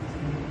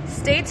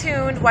Stay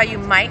tuned why you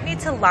might need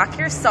to lock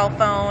your cell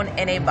phone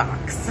in a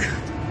box.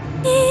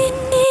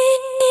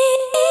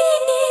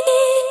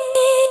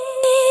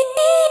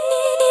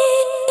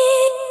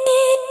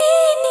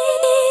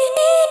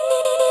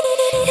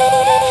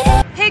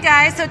 Hey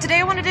guys, so today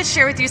I wanted to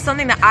share with you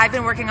something that I've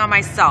been working on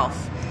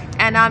myself.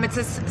 And it's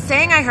a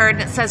saying I heard,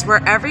 and it says,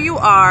 wherever you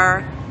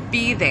are,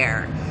 be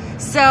there.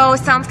 So,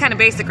 sounds kind of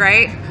basic,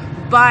 right?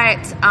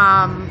 But,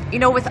 you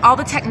know, with all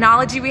the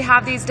technology we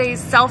have these days,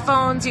 cell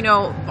phones, you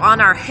know, on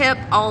our hip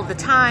all the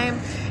time,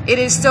 it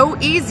is so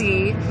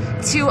easy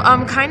to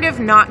kind of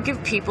not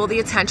give people the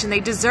attention they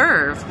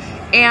deserve.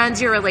 And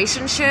your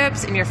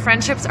relationships and your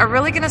friendships are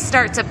really going to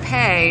start to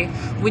pay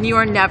when you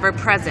are never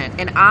present.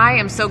 And I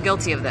am so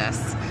guilty of this.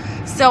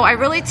 So I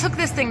really took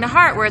this thing to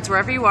heart, where it's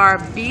wherever you are,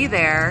 be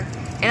there.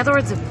 In other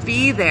words,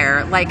 be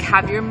there. Like,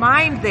 have your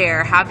mind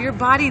there, have your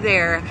body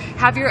there,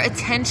 have your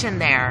attention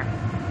there.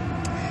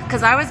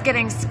 Because I was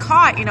getting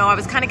caught, you know, I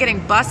was kind of getting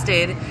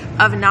busted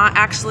of not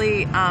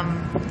actually,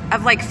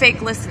 of like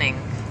fake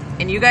listening.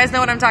 And you guys know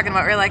what I'm talking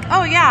about. We're like,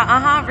 oh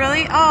yeah,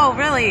 really? Oh,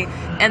 really?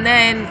 And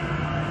then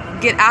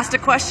get asked a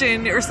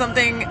question or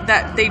something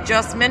that they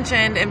just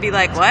mentioned and be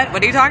like, what?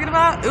 What are you talking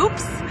about?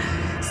 Oops.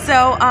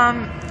 So,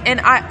 and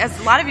as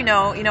a lot of you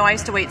know, I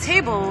used to wait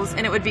tables,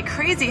 and it would be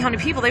crazy how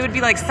many people, they would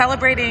be like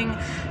celebrating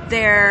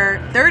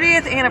their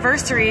 30th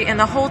anniversary, and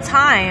the whole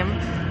time,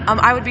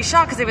 I would be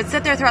shocked because they would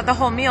sit there throughout the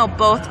whole meal,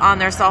 both on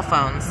their cell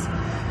phones.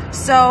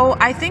 So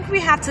I think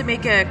we have to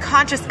make a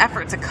conscious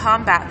effort to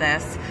combat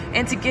this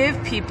and to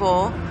give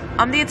people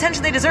the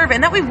attention they deserve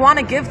and that we want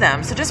to give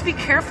them. So just be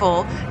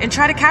careful and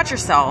try to catch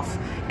yourself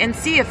and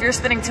see if you're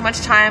spending too much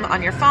time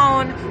on your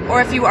phone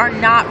or if you are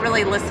not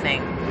really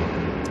listening.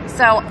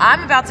 So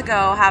I'm about to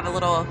go have a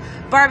little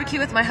barbecue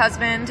with my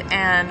husband,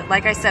 and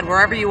like I said,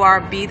 wherever you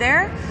are, be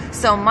there.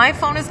 So my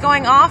phone is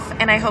going off,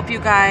 and I hope you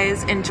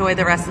guys enjoy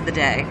the rest of the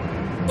day.